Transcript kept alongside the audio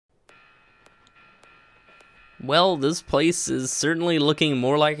Well, this place is certainly looking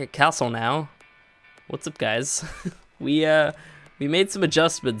more like a castle now. What's up, guys? We made some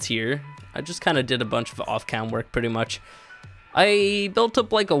adjustments here. I just kind of did a bunch of off-cam work, pretty much. I built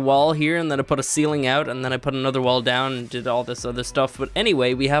up like a wall here, and then I put a ceiling out, and then I put another wall down and did all this other stuff. But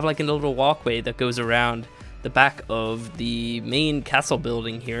anyway, we have like a little walkway that goes around the back of the main castle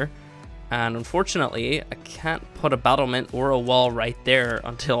building here. And unfortunately, I can't put a battlement or a wall right there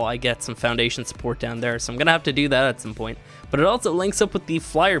until I get some foundation support down there. So I'm gonna have to do that at some point. But it also links up with the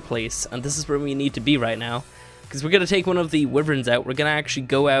flyer place, and this is where we need to be right now. Because we're gonna take one of the wyverns out. We're gonna actually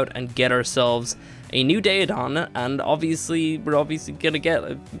go out and get ourselves a new DAEODON, and we're obviously gonna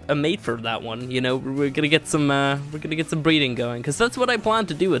get a mate for that one. You know, we're gonna get some breeding going, because that's what I plan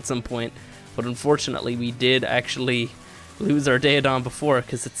to do at some point. But unfortunately, we did actually lose our DAEODON before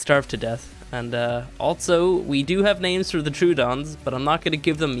because it starved to death. And also, we do have names for the Troodons, but I'm not gonna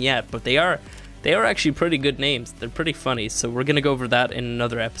give them yet. But they are actually pretty good names. They're pretty funny, so we're gonna go over that in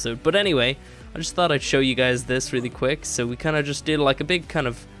another episode. But anyway, I just thought I'd show you guys this really quick. So we kind of just did like a big kind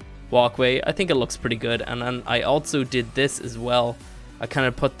of walkway. I think it looks pretty good. And then I also did this as well. I kind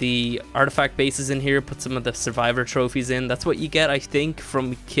of put the artifact bases in here, put some of the survivor trophies in. That's what you get, I think,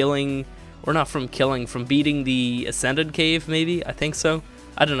 from killing, or not from killing, from beating the Ascended Cave, maybe? I think so.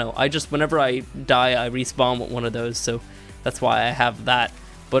 I don't know. I just, whenever I die, I respawn with one of those. So that's why I have that.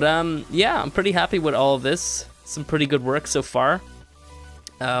 But yeah, I'm pretty happy with all of this. Some pretty good work so far.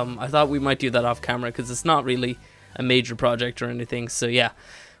 I thought we might do that off camera because it's not really a major project or anything. So yeah,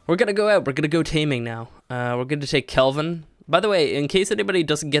 we're gonna go out. We're gonna go taming now. We're gonna take Kelvin. By the way, in case anybody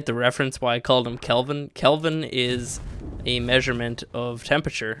doesn't get the reference why I called him Kelvin, Kelvin is a measurement of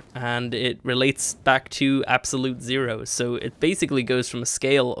temperature, and it relates back to absolute zero. So it basically goes from a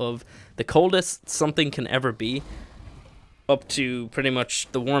scale of the coldest something can ever be up to pretty much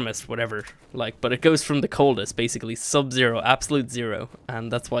the warmest, whatever, like, but it goes from the coldest, basically sub-zero, absolute zero, and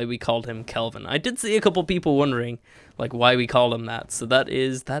that's why we called him Kelvin. I did see a couple people wondering like why we called him that, so that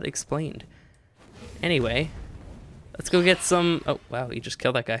explained. Anyway, let's go get some. Oh wow, he just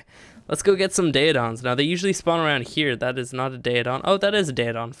killed that guy. Let's go get some DAEODONs. Now they usually spawn around here. That is not a DAEODON. Oh, that is a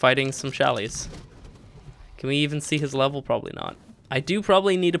DAEODON fighting some Shallies. Can we even see his level? Probably not. I do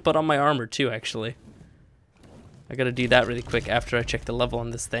probably need to put on my armor too, actually. I gotta do that really quick after I check the level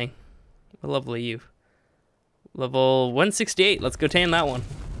on this thing. What level are you? Level 168. Let's go tame that one.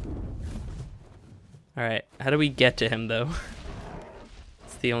 Alright, how do we get to him though?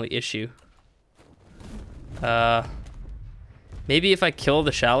 That's the only issue. Maybe if I kill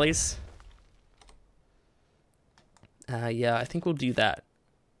the Shallies? Yeah, I think we'll do that.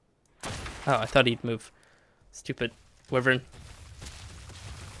 Oh, I thought he'd move. Stupid wyvern.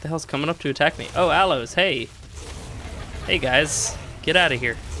 What the hell's coming up to attack me? Oh, Aloes, hey! Hey guys, get out of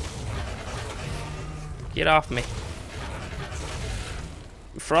here. Get off me.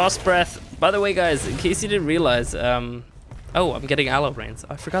 Frost breath. By the way, guys, in case you didn't realize, oh, I'm getting aloe brains.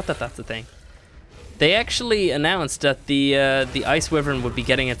 I forgot that that's a thing. They actually announced that the ice wyvern would be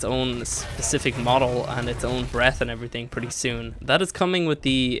getting its own specific model and its own breath and everything pretty soon. That is coming with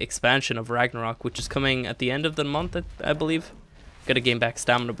the expansion of Ragnarok, which is coming at the end of the month, I believe. Gotta gain back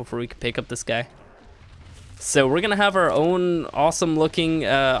stamina before we can pick up this guy. So we're gonna have our own awesome looking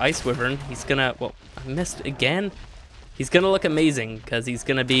ice wyvern. He's gonna, well, I missed again. He's gonna look amazing because he's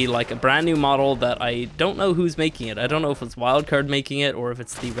gonna be like a brand new model that I don't know who's making it. I don't know if it's Wildcard making it or if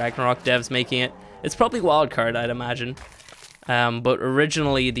it's the Ragnarok devs making it. It's probably Wildcard, I'd imagine. But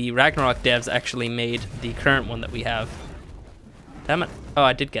originally the Ragnarok devs actually made the current one that we have. Damn it. Oh,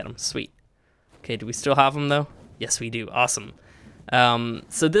 I did get him. Sweet. Okay, do we still have him though? Yes, we do. Awesome.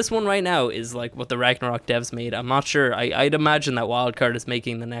 So this one right now is like what the Ragnarok devs made. I'm not sure. I'd imagine that Wildcard is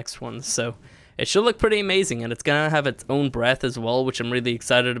making the next one. So it should look pretty amazing, and it's gonna have its own breath as well, which I'm really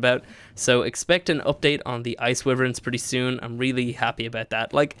excited about. So expect an update on the ice wyverns pretty soon. I'm really happy about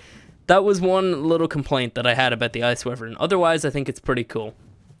that. Like, that was one little complaint that I had about the ice wyvern. Otherwise, I think it's pretty cool.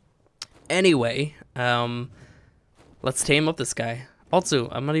 Anyway, let's tame up this guy. Also,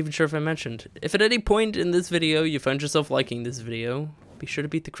 I'm not even sure if I mentioned, if at any point in this video you find yourself liking this video, be sure to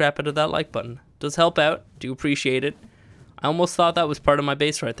beat the crap out of that like button. It does help out. Do appreciate it. I almost thought that was part of my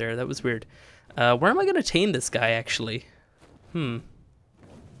base right there. That was weird. Where am I going to tame this guy, actually? I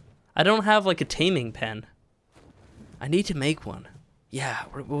don't have, like, a taming pen. I need to make one. Yeah,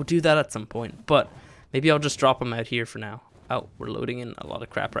 we'll do that at some point. But maybe I'll just drop him out here for now. Oh, we're loading in a lot of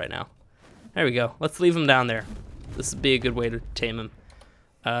crap right now. There we go. Let's leave him down there. This would be a good way to tame him.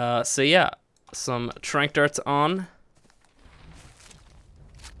 So yeah, some trank darts on.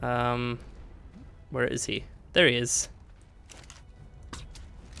 Where is he? There he is.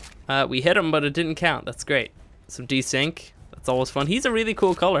 We hit him, but it didn't count. That's great. some desync. That's always fun. He's a really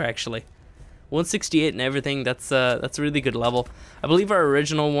cool color, actually. 168 and everything. That's a really good level. I believe our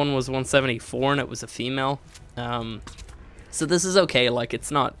original one was 174 and it was a female. So this is okay. Like,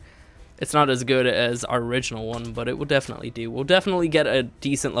 it's not as good as our original one, but it will definitely do. We'll definitely get a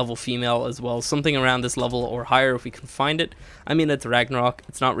decent level female as well, something around this level or higher if we can find it. I mean, it's Ragnarok.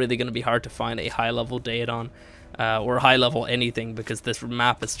 It's not really going to be hard to find a high level Daeodon or high level anything, because this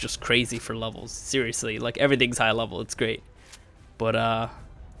map is just crazy for levels. Seriously, like, everything's high level. It's great. But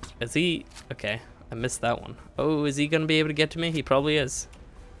is he okay? I missed that one. Oh, is he going to be able to get to me? He probably is.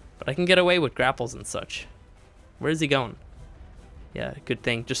 But I can get away with grapples and such. Where is he going? Yeah, good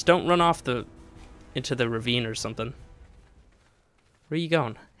thing. Just don't run off into the ravine or something. Where are you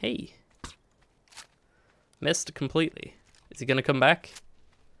going? Hey. Missed completely. Is he gonna come back?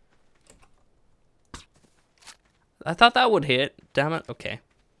 I thought that would hit. Damn it. Okay.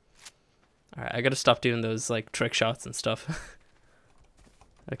 Alright, I gotta stop doing those, like, trick shots and stuff.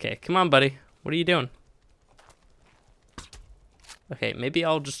 Okay, come on, buddy. What are you doing? Okay, maybe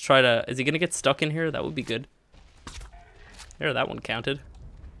I'll just try to... Is he gonna get stuck in here? That would be good. There, that one counted.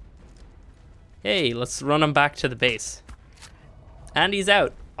 Hey, let's run him back to the base. And he's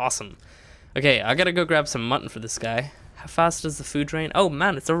out. Awesome. Okay, I gotta go grab some mutton for this guy. How fast does the food drain? Oh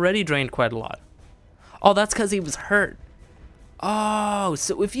man, it's already drained quite a lot. Oh, that's because he was hurt. Oh,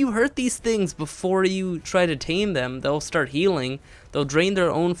 so if you hurt these things before you try to tame them, they'll start healing, they'll drain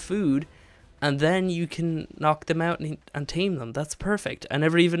their own food, and then you can knock them out and tame them. That's perfect. I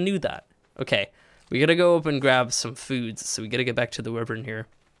never even knew that. Okay. We gotta go up and grab some foods, so we gotta get back to the wyvern here.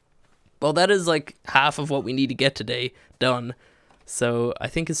 Well, that is like half of what we need to get today done. So I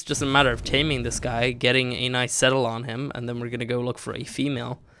think it's just a matter of taming this guy, getting a nice settle on him, and then we're gonna go look for a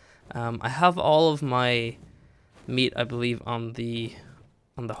female. I have all of my meat, I believe, on the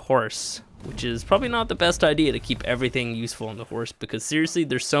horse, which is probably not the best idea to keep everything useful on the horse, because seriously,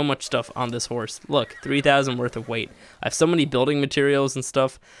 there's so much stuff on this horse. Look, 3,000 worth of weight. I have so many building materials and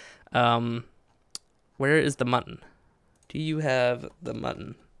stuff. Where is the mutton? Do you have the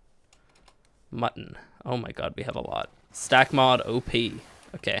mutton? Mutton. Oh my god, we have a lot. Stack mod OP.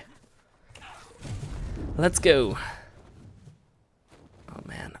 Okay. Let's go. Oh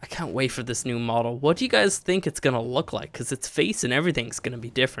man, I can't wait for this new model. What do you guys think it's gonna look like? Because its face and everything's gonna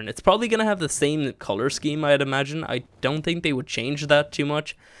be different. It's probably gonna have the same color scheme, I'd imagine. I don't think they would change that too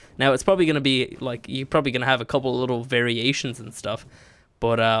much. Now, it's probably gonna be like, you're probably gonna have a couple little variations and stuff.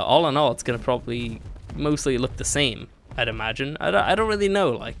 But all in all, it's gonna probably mostly look the same, I'd imagine. I don't really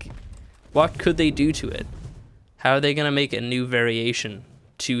know, like, what could they do to it? How are they gonna make a new variation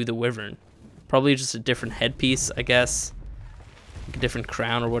to the wyvern? Probably just a different headpiece, I guess. Like a different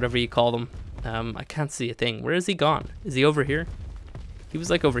crown or whatever you call them. I can't see a thing. Where is he gone? Is he over here? He was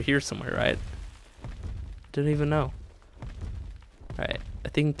like over here somewhere, right? Didn't even know. Alright, I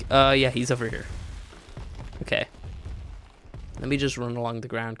think, yeah, he's over here. Okay. Let me just run along the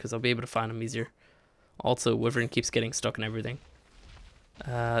ground because I'll be able to find him easier. Also, wyvern keeps getting stuck in everything.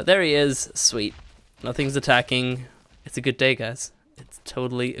 There he is. Sweet. Nothing's attacking. It's a good day, guys. It's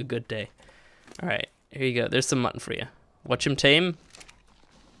totally a good day. Alright, here you go. There's some mutton for you. Watch him tame.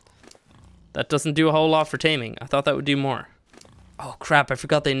 That doesn't do a whole lot for taming. I thought that would do more. Oh crap, I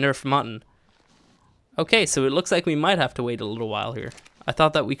forgot they nerfed mutton. Okay, so it looks like we might have to wait a little while here. I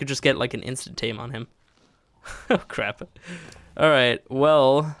thought that we could just get like an instant tame on him. Oh crap. Alright,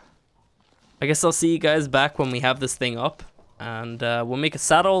 well, I guess I'll see you guys back when we have this thing up. And we'll make a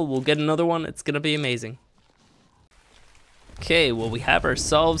saddle, we'll get another one, it's gonna be amazing. Okay, well, we have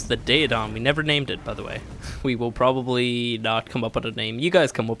ourselves the Daeodon. We never named it, by the way. We will probably not come up with a name. You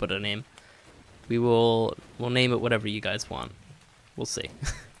guys come up with a name. We'll name it whatever you guys want. We'll see.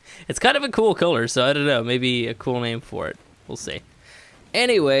 It's kind of a cool color, so I don't know, maybe a cool name for it. We'll see.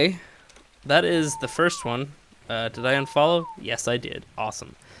 Anyway, that is the first one. Did I unfollow? Yes, I did.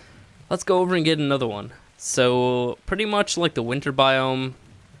 Awesome. Let's go over and get another one. So, pretty much like the winter biome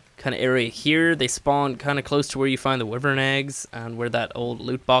kind of area here, they spawn kind of close to where you find the wyvern eggs and where that old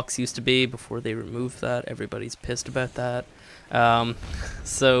loot box used to be before they removed that. Everybody's pissed about that.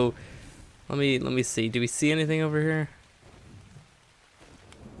 So, let me see. Do we see anything over here?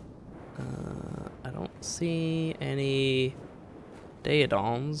 I don't see any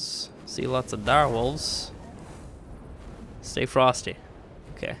Daeodons. See lots of direwolves. Stay frosty.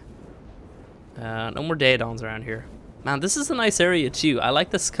 Okay. No more Daeodons around here. Man, this is a nice area too. I like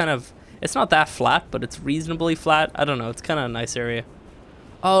this kind of... It's not that flat, but it's reasonably flat. I don't know. It's kind of a nice area.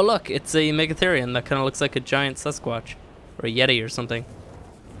 Oh, look. It's a Megatherium that kind of looks like a giant Sasquatch. Or a Yeti or something.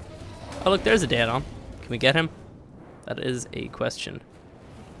 Oh, look. There's a Daeodon. Can we get him? That is a question.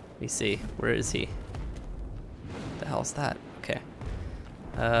 Let me see. Where is he? hell's that? Okay.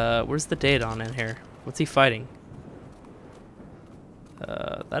 Where's the DAEODON in here? What's he fighting?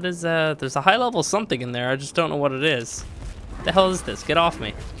 That is, there's a high level something in there. I just don't know what it is. What the hell is this? Get off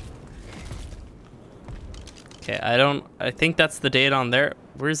me. Okay, I think that's the DAEODON there.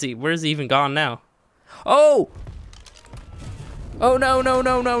 Where's he even gone now? Oh! Oh, no, no,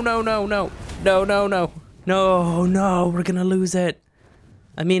 no, no, no, no, no. No, no, no. No, no, we're gonna lose it.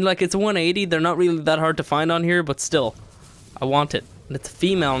 I mean, like, it's a 180. They're not really that hard to find on here, but still. I want it. And it's a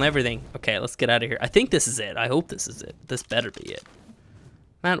female and everything. Okay, let's get out of here. I think this is it. I hope this is it. This better be it.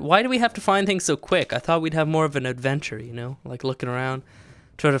 Man, why do we have to find things so quick? I thought we'd have more of an adventure, you know? Like, looking around,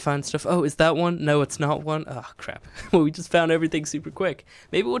 trying to find stuff. Oh, is that one? No, it's not one. Oh, crap. Well, we just found everything super quick.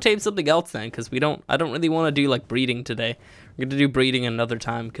 Maybe we'll tame something else then, because I don't really want to do, like, breeding today. We're going to do breeding another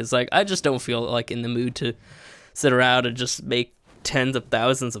time, because, like, I just don't feel, like, in the mood to sit around and just make tens of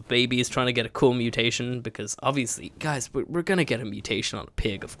thousands of babies trying to get a cool mutation, because, obviously, guys, we're going to get a mutation on a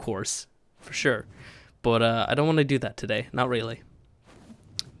pig, of course, for sure. But I don't want to do that today. Not really.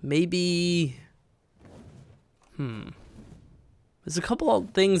 Maybe, there's a couple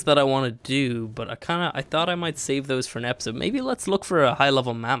of things that I want to do, but I thought I might save those for an episode. Maybe let's look for a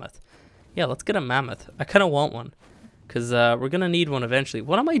high-level mammoth. Yeah, let's get a mammoth. I kind of want one, because we're going to need one eventually.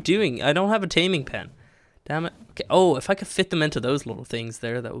 What am I doing? I don't have a taming pen. Damn it. Okay. Oh, if I could fit them into those little things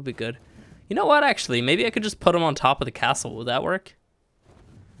there, that would be good. You know what, actually? Maybe I could just put them on top of the castle. Would that work?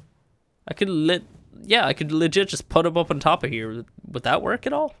 I could legit just put him up on top of here. Would that work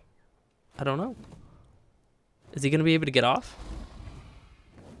at all? I don't know. Is he going to be able to get off?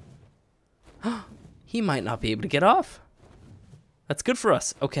 He might not be able to get off. That's good for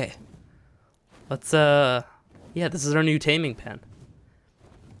us. Okay. Let's, yeah, this is our new taming pen.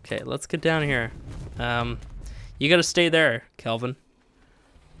 Okay, let's get down here. You got to stay there, Kelvin.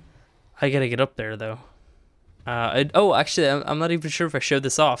 I got to get up there, though. Oh, actually, I'm not even sure if I showed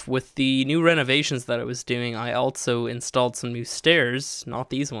this off. With the new renovations that I was doing, I also installed some new stairs. Not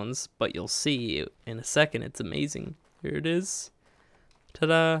these ones, but you'll see in a second. It's amazing. Here it is.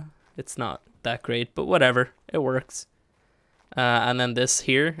 Ta-da. It's not that great, but whatever. It works. And then this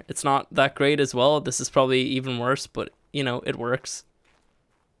here, it's not that great as well. This is probably even worse, but, you know, it works.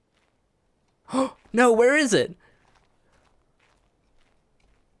 Oh, no, where is it?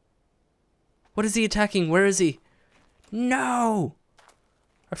 What is he attacking? Where is he? No!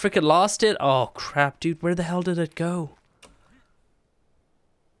 I freaking lost it. Oh, crap, dude. Where the hell did it go?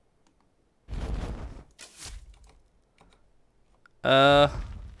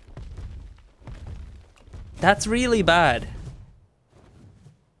 That's really bad.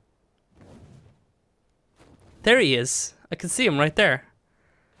 There he is. I can see him right there.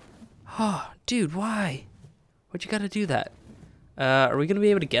 Oh, dude, why? Why'd you gotta do that? Are we gonna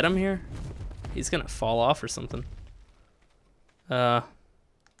be able to get him here? He's gonna fall off or something. Let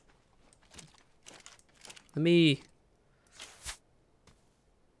me...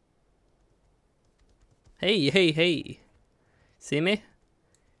 Hey. See me? Do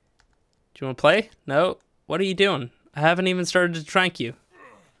you wanna play? No? What are you doing? I haven't even started to trank you.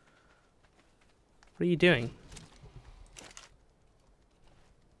 What are you doing?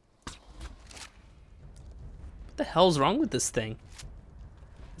 What the hell's wrong with this thing?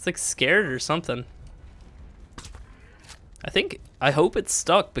 It's like scared or something. I hope it's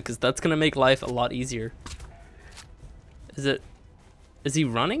stuck, because that's gonna make life a lot easier. Is he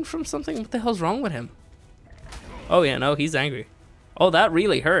running from something? What the hell's wrong with him? Oh yeah, no, he's angry. Oh, that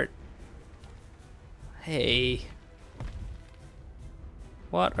really hurt. Hey.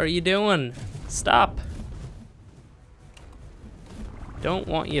 What are you doing? Stop. Don't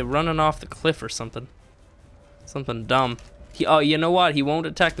want you running off the cliff or something. Something dumb. Oh, you know what? He won't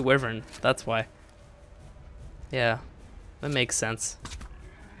attack the wyvern. That's why. Yeah, that makes sense.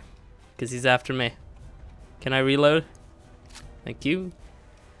 Because he's after me. Can I reload? Thank you.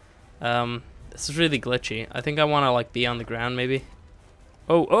 This is really glitchy. I think I want to, like, be on the ground, maybe.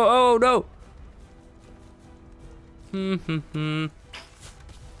 Oh, no!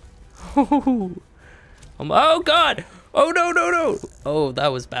 Oh, God! Oh, no! Oh,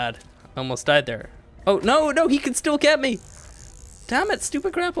 that was bad. I almost died there. Oh, no, he can still get me! Damn it,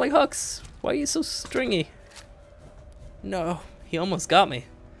 stupid grappling hooks. Why are you so stringy? No, he almost got me.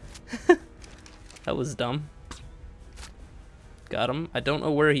 That was dumb. Got him. I don't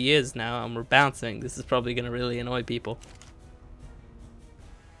know where he is now, and we're bouncing. This is probably going to really annoy people.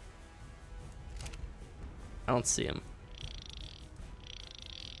 I don't see him.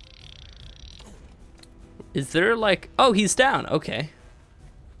 Is there like... Oh, he's down. Okay.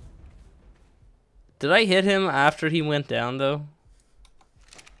 Did I hit him after he went down, though?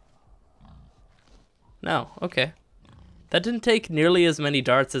 No. Okay. That didn't take nearly as many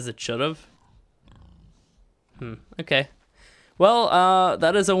darts as it should have. Okay. Well,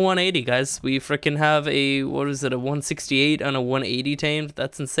 that is a 180, guys. We freaking have a, what is it, a 168 and a 180 tamed?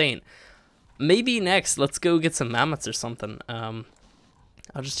 That's insane. Maybe next, let's go get some mammoths or something.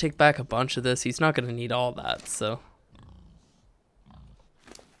 I'll just take back a bunch of this. He's not going to need all that, so.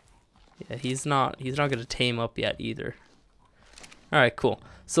 Yeah, he's not going to tame up yet either. Alright, cool.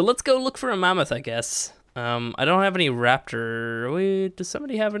 So let's go look for a mammoth, I guess. I don't have any raptor. Wait, does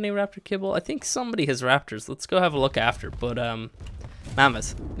somebody have any raptor kibble? I think somebody has raptors. Let's go have a look after. But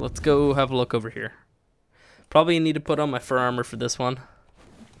mammoth. Let's go have a look over here. Probably need to put on my fur armor for this one.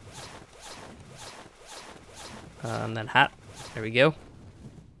 And then hat. There we go.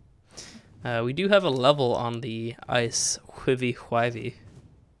 We do have a level on the ice. Whivy whivy.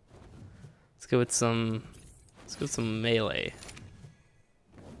 Let's go with some. Let's go with some melee.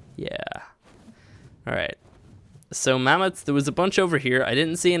 Yeah. Alright, so mammoths, there was a bunch over here. I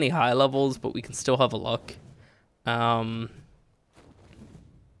didn't see any high levels, but we can still have a look. I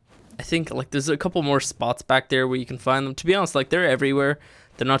think like there's a couple more spots back there where you can find them. To be honest, like they're everywhere.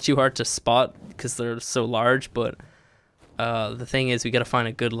 They're not too hard to spot because they're so large, but the thing is we gotta find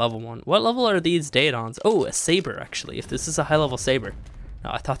a good level one. What level are these Daeodons? Oh, a saber actually, if this is a high level saber.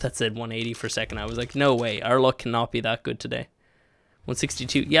 No, I thought that said 180 for a second. I was like, no way, our luck cannot be that good today.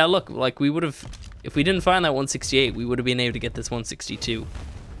 162. Yeah, look, like we would have, if we didn't find that 168, we would have been able to get this 162.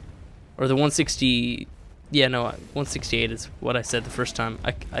 Or the 160, yeah, no, 168 is what I said the first time.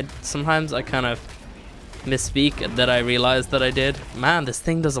 Sometimes I kind of misspeak that I realized that I did. Man, this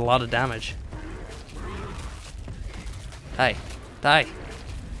thing does a lot of damage. Die. Die.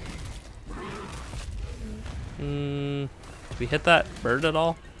 Did we hit that bird at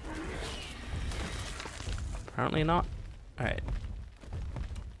all? Apparently not. Alright.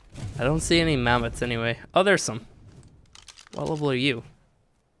 I don't see any mammoths anyway. Oh, there's some. What level are you?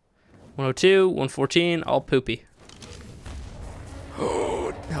 102, 114, all poopy.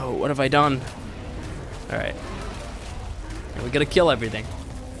 Oh, no, what have I done? Alright. We gotta kill everything.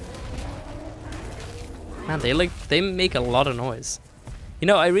 Man, they make a lot of noise. You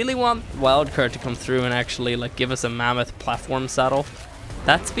know, I really want Wildcard to come through and actually like give us a mammoth platform saddle.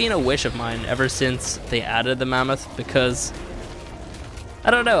 That's been a wish of mine ever since they added the mammoth, because I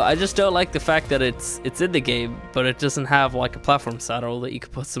don't know, I just don't like the fact that it's in the game, but it doesn't have like a platform saddle that you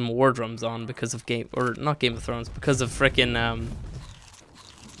could put some war drums on because of not Game of Thrones, because of frickin'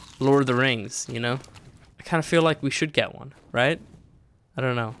 Lord of the Rings, you know? I kind of feel like we should get one, right? I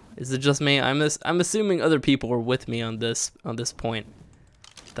don't know. Is it just me? I'm assuming other people are with me on this point,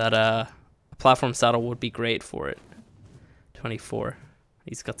 that a platform saddle would be great for it. 24.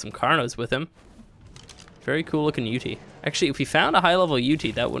 He's got some Carnos with him. Very cool looking UT. Actually, if we found a high level UT,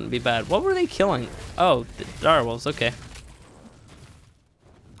 that wouldn't be bad. What were they killing? Oh, the direwolves, okay.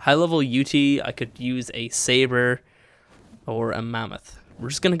 High level UT, I could use a saber or a mammoth. We're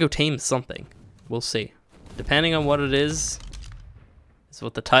just gonna go tame something. We'll see. Depending on what it is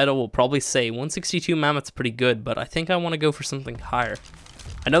what the title will probably say. 162 mammoth's pretty good, but I think I want to go for something higher.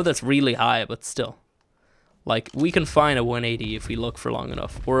 I know that's really high, but still. Like, we can find a 180 if we look for long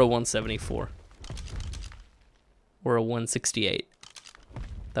enough, or a 174. Or a 168.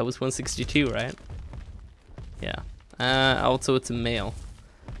 That was 162, right? Yeah. Also, it's a male.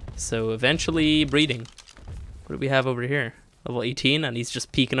 So, eventually, breeding. What do we have over here? Level 18, and he's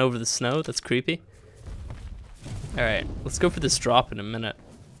just peeking over the snow. That's creepy. Alright, let's go for this drop in a minute.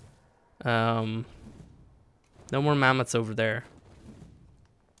 No more mammoths over there.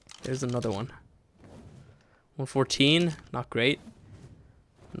 There's another one. 114, not great.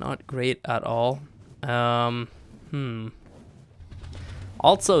 Not great at all.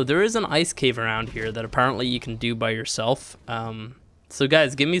 Also, there is an ice cave around here that apparently you can do by yourself. So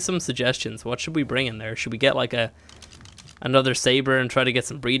guys, give me some suggestions. What should we bring in there? Should we get like another saber and try to get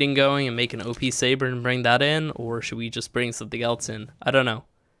some breeding going and make an OP saber and bring that in? Or should we just bring something else in? I don't know.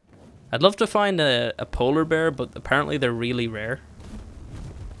 I'd love to find a polar bear, but apparently they're really rare.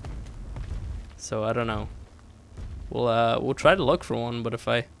 So I don't know. We'll try to look for one, but if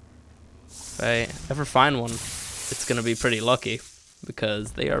I ever find one, it's gonna be pretty lucky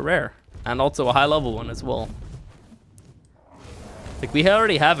because they are rare, and also a high level one as well. Like, we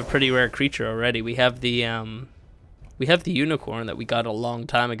already have a pretty rare creature already. We have the unicorn that we got a long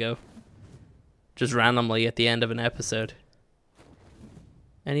time ago, just randomly at the end of an episode.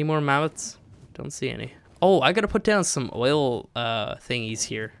 Any more mammoths? Don't see any. Oh, I gotta put down some oil thingies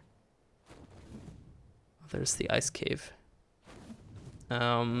here. There's the ice cave.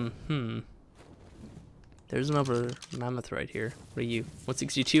 There's another mammoth right here. What are you?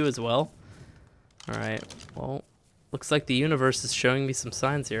 162 as well? Alright, well, Looks like the universe is showing me some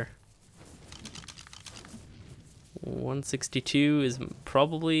signs here. 162 is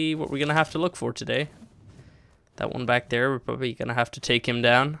probably what we're gonna have to look for today. That one back there, we're probably gonna have to take him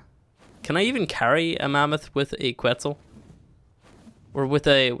down. Can I even carry a mammoth with a Quetzal? Or with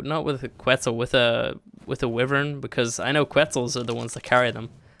a, not with a Quetzal, with a wyvern? Because I know Quetzals are the ones that carry them.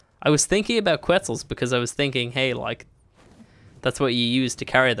 I was thinking about Quetzals because I was thinking, hey, like, that's what you use to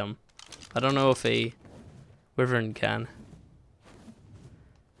carry them. I don't know if a wyvern can.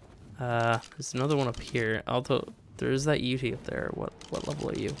 There's another one up here. Although there is that Yeti up there. What level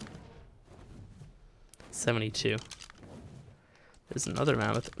are you? 72. There's another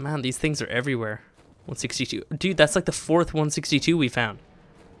mammoth. Man, these things are everywhere. 162. Dude, that's like the 4th 162 we found.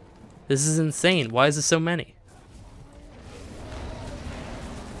 This is insane. Why is there so many?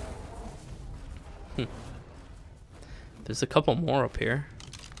 There's a couple more up here.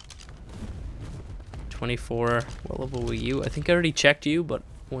 24. What level were you? I think I already checked you, but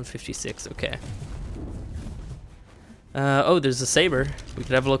 156. Okay. Oh, there's a saber. We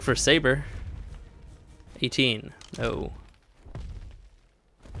could have a look for a saber. 18. No.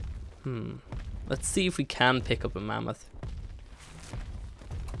 Let's see if we can pick up a mammoth.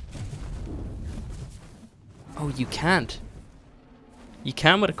 Oh, you can't. You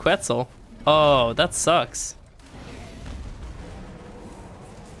can with a Quetzal. Oh, that sucks.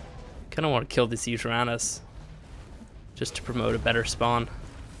 Kind of want to kill this Uranus just to promote a better spawn.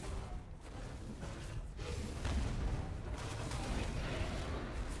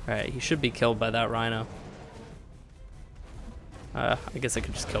 Alright, he should be killed by that rhino. I guess I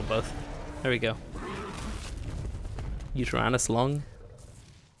could just kill both. There we go. Uranus lung.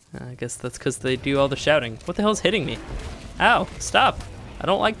 I guess that's because they do all the shouting. What the hell's hitting me? Ow, stop. I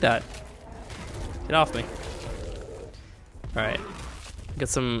don't like that. Get off me. Alright. Got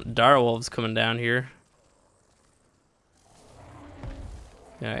some direwolves coming down here.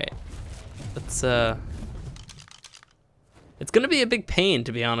 Alright. Let's, it's gonna be a big pain,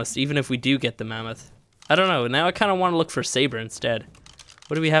 to be honest, even if we do get the mammoth. I don't know. Now I kind of want to look for saber instead.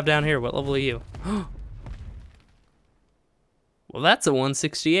 What do we have down here? What level are you? Well, that's a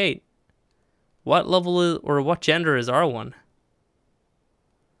 168. What level is, or what gender is R1?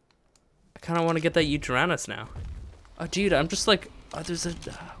 I kind of want to get that Uranus now. Oh, dude, I'm just like, oh, there's a,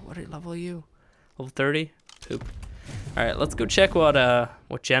 what level are you? Level 30? Poop. All right, let's go check what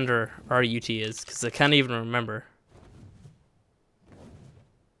gender RUT is, because I can't even remember.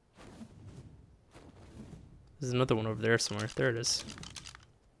 There's another one over there somewhere. There it is.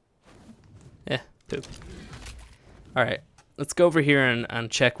 Yeah, poop. All right, let's go over here and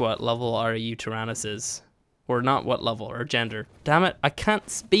check what level our Uranus is. Or not what level, or gender. Damn it, I can't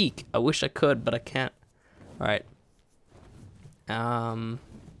speak. I wish I could, but I can't. All right.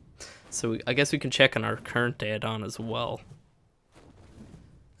 So I guess we can check on our current DAEODON as well.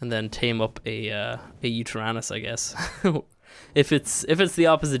 And then tame up a Uranus, I guess. if it's the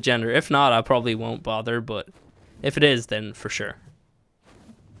opposite gender. If not, I probably won't bother, but if it is, then for sure.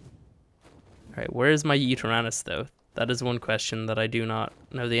 Alright, where is my Uranus, though? That is one question that I do not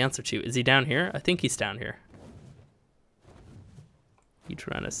know the answer to. Is he down here? I think he's down here.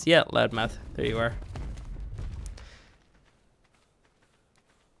 Uranus. Yeah, loudmouth. There you are.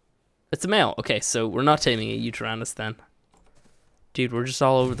 It's a male. Okay, so we're not taming a Uranus then. Dude, we're just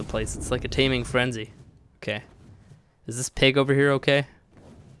all over the place. It's like a taming frenzy. Okay. Is this pig over here okay?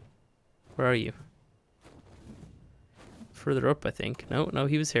 Where are you? Further up, I think. No,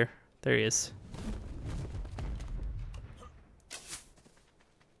 he was here. There he is.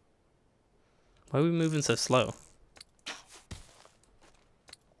 Why are we moving so slow?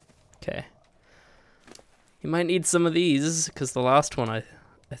 Okay. You might need some of these, because the last one I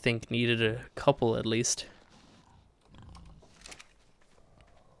think needed a couple at least.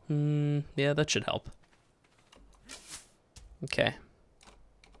 Yeah, that should help. Okay.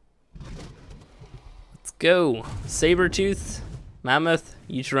 Let's go. Sabertooth, mammoth,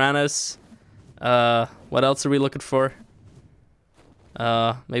 Uranus. What else are we looking for?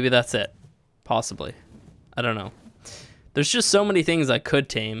 Maybe that's it. Possibly. I don't know. There's just so many things I could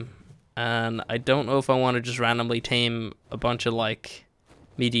tame, and I don't know if I want to just randomly tame a bunch of like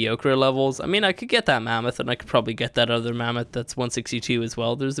mediocre levels. I mean, I could get that mammoth, and I could probably get that other mammoth that's 162 as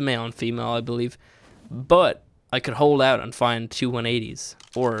well. There's a male and female, I believe. But I could hold out and find two 180s,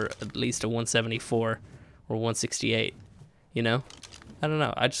 or at least a 174 or 168, you know? I don't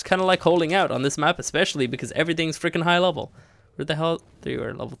know. I just kind of like holding out on this map, especially because everything's freaking high level. Where the hell? There you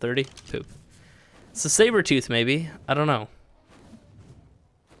are, level 30. Poop. So Sabertooth, maybe. I don't know.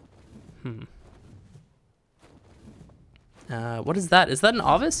 What is that? Is that an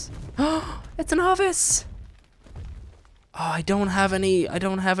Ovis? Oh, it's an Ovis! Oh, I don't have any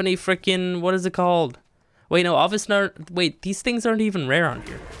freaking, what is it called? Wait, no, wait, these things aren't even rare on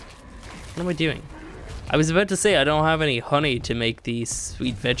here. What am I doing? I was about to say I don't have any honey to make the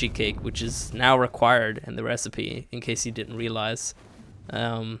sweet veggie cake, which is now required in the recipe, in case you didn't realize.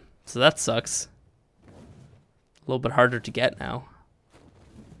 So that sucks. A little bit harder to get now.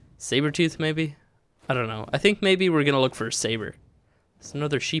 Sabertooth, maybe? I don't know. I think maybe we're gonna look for a saber. There's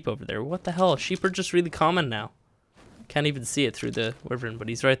another sheep over there. What the hell? Sheep are just really common now. Can't even see it through the wyvern, but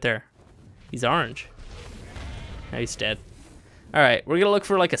he's right there. He's orange. Now he's dead. Alright, we're gonna look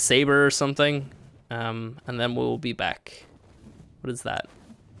for like a saber or something. And then we'll be back. What is that?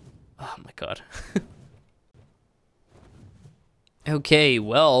 Oh my god. Okay,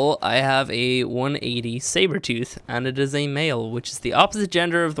 well, I have a 180 Sabertooth, and it is a male, which is the opposite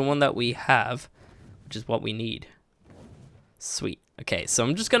gender of the one that we have, which is what we need. Sweet. Okay, so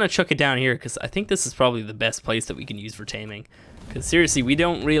I'm just gonna chuck it down here, because I think this is probably the best place that we can use for taming. Because seriously, we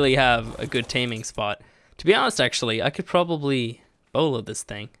don't really have a good taming spot. To be honest, actually, I could probably bolo this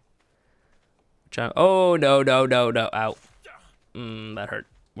thing. Oh, no, no, no, no. Ow. That hurt.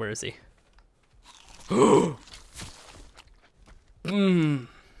 Where is he?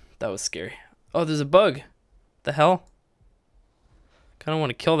 That was scary. Oh, there's a bug. The hell? Kind of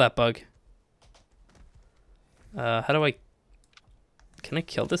want to kill that bug. How do I... Can I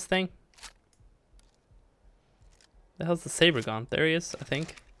kill this thing? The hell's the saber gone? There he is, I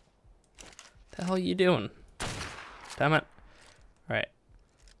think. The hell are you doing? Damn it. Alright.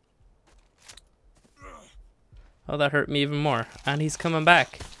 Oh, that hurt me even more. And he's coming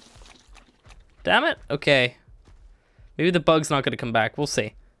back. Damn it. Okay. Maybe the bug's not going to come back. We'll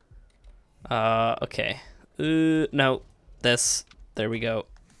see. Okay. No. This. There we go.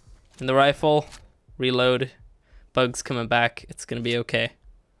 In the rifle. Reload. Bug's coming back. It's going to be okay.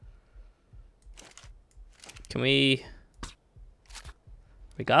 Can we...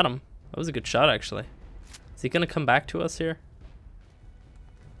 We got him. That was a good shot, actually. Is he going to come back to us here?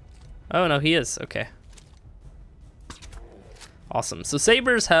 Oh, no, he is. Okay. Awesome. So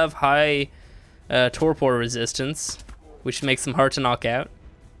sabers have high torpor resistance, which makes them hard to knock out.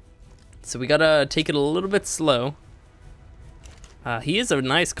 So we gotta take it a little bit slow. He is a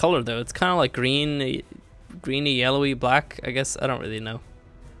nice color though. It's kind of like green, greeny, yellowy, black. I guess I don't really know.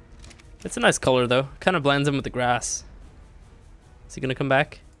 It's a nice color though. Kind of blends in with the grass. Is he gonna come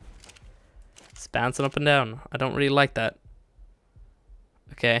back? It's bouncing up and down. I don't really like that.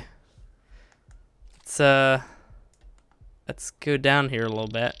 Okay. Let's go down here a little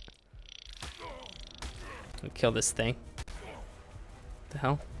bit. I'll kill this thing. What the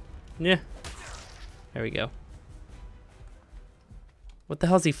hell? Yeah. There we go. What the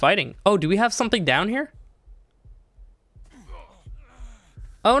hell is he fighting? Oh, do we have something down here?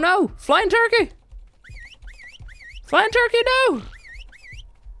 Oh no! Flying turkey! Flying turkey, no!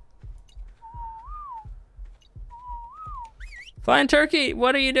 Flying turkey,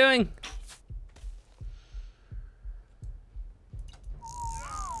 what are you doing?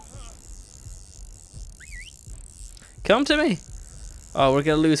 Come to me. Oh, we're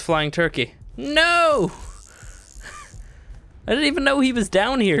gonna lose flying turkey. No! I didn't even know he was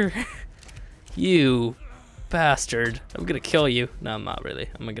down here. You bastard. I'm gonna kill you. No, I'm not really.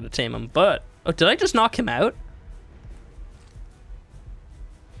 I'm gonna tame him, but... Oh, did I just knock him out?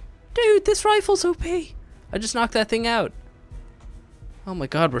 Dude, this rifle's OP. I just knocked that thing out. Oh my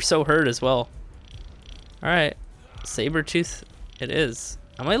god, we're so hurt as well. Alright. Sabertooth it is.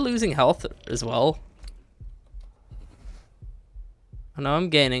 Am I losing health as well? Oh no, I'm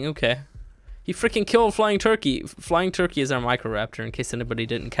gaining. Okay. He freaking killed Flying Turkey. Flying Turkey is our Microraptor, in case anybody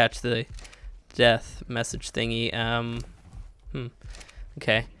didn't catch the death message thingy.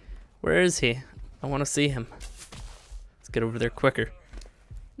 Okay. Where is he? I want to see him. Let's get over there quicker.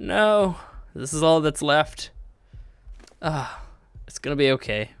 No. This is all that's left. It's gonna be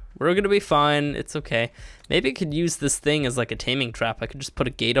okay. We're gonna be fine. It's okay. Maybe I could use this thing as like a taming trap. I could just put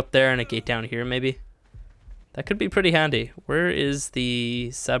a gate up there and a gate down here, maybe. That could be pretty handy. Where is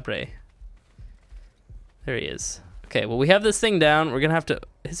the sabre? There he is. Okay, well, we have this thing down. We're gonna have to...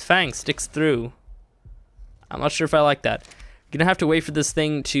 His fang sticks through. I'm not sure if I like that. Gonna have to wait for this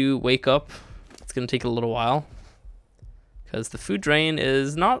thing to wake up. It's gonna take a little while, because the food drain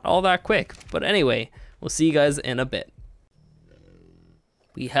is not all that quick. But anyway, we'll see you guys in a bit.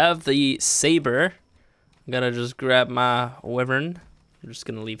 We have the saber. I'm gonna just grab my wyvern. I'm just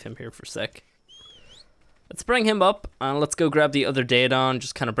gonna leave him here for a sec. Let's bring him up, and let's go grab the other DAEODON,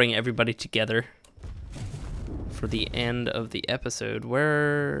 just kind of bring everybody together for the end of the episode.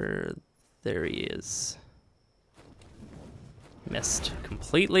 Where... There he is. Missed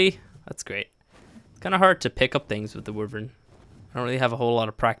completely. That's great. kind of hard to pick up things with the wyvern. I don't really have a whole lot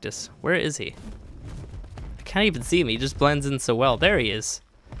of practice. Where is he? I can't even see him. He just blends in so well. There he is.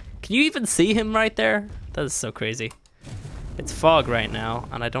 Can you even see him right there? That is so crazy. It's fog right now,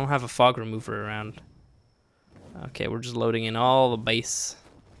 and I don't have a fog remover around. Okay, we're just loading in all the base.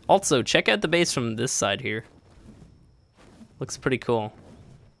 Also, check out the base from this side here. Looks pretty cool.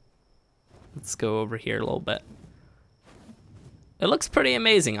 Let's go over here a little bit. It looks pretty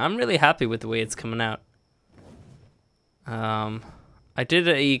amazing. I'm really happy with the way it's coming out. I did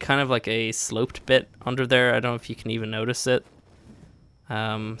a kind of like a sloped bit under there. I don't know if you can even notice it.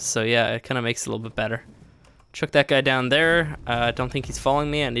 So yeah, it kind of makes it a little bit better. Chuck that guy down there. I don't think he's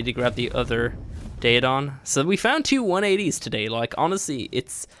following me. I need to grab the other DAEODON. So we found 2 180s today. Like, honestly,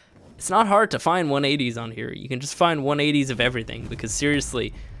 it's not hard to find 180s on here. You can just find 180s of everything, because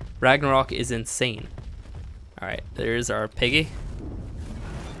seriously, Ragnarok is insane. Alright, there's our piggy.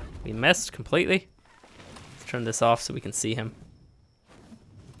 We missed completely. Let's turn this off so we can see him.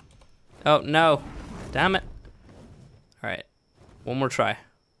 Oh, no. Damn it. Alright, one more try.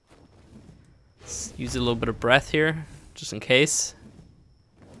 Let's use a little bit of breath here, just in case.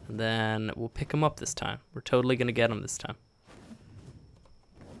 And then we'll pick him up this time. We're totally gonna get him this time.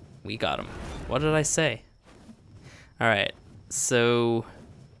 We got him. What did I say? Alright, so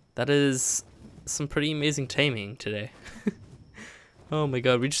that is some pretty amazing taming today. Oh my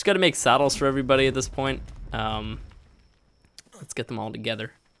god, we just gotta make saddles for everybody at this point. Let's get them all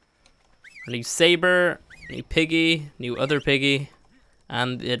together. A new saber, new piggy, new other piggy,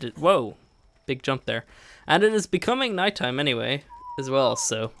 and it, whoa, big jump there. And it is becoming nighttime anyway, as well,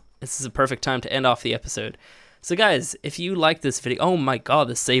 so this is a perfect time to end off the episode. So guys, if you like this video, oh my god,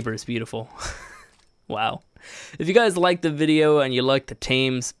 this saber is beautiful. Wow. If you guys like the video and you like the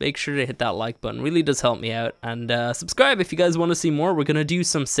tames, make sure to hit that like button. It really does help me out. And subscribe if you guys want to see more. We're going to do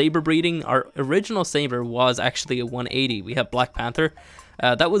some saber breeding. Our original saber was actually a 180. We have Black Panther.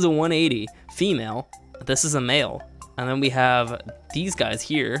 That was a 180 female. This is a male. And then we have these guys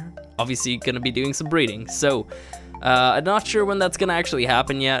here. Obviously going to be doing some breeding. So I'm not sure when that's going to actually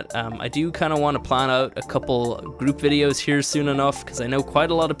happen yet. I do kind of want to plan out a couple group videos here soon enough, because I know quite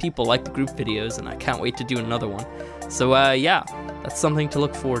a lot of people like the group videos and I can't wait to do another one. So yeah, that's something to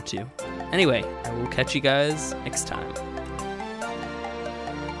look forward to. Anyway, I will catch you guys next time.